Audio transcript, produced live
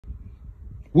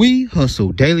We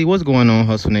hustle daily. What's going on,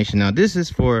 Hustle Nation? Now, this is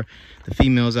for the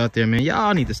females out there, man.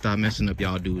 Y'all need to stop messing up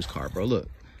y'all dude's car, bro. Look,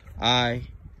 I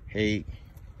hate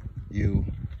you,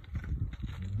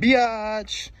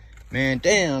 biatch. Man,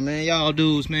 damn, man. Y'all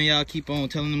dudes, man, y'all keep on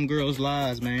telling them girls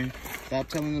lies, man. Stop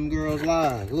telling them girls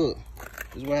lies. Look,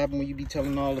 this is what happens when you be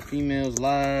telling all the females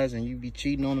lies and you be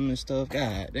cheating on them and stuff.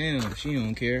 God damn, she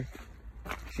don't care.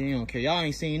 She don't care. Y'all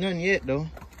ain't seen nothing yet, though.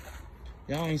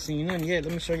 Y'all ain't seen nothing yet.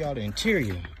 Let me show y'all the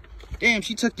interior. Damn,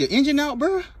 she took the engine out,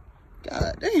 bro.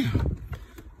 God damn.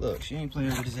 Look, she ain't playing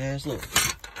with his ass. Look.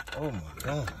 Oh my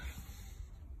God.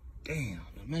 Damn,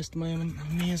 I messed my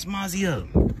man's Mozzie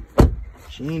up.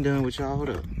 She ain't done with y'all.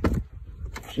 Hold up.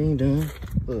 She ain't done.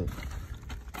 Look.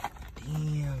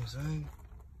 Damn, son.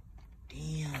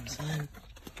 Damn, son.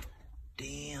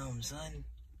 Damn, son.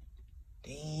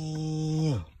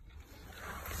 Damn.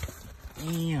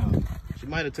 Damn. She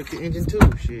might have took the engine too.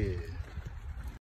 Shit.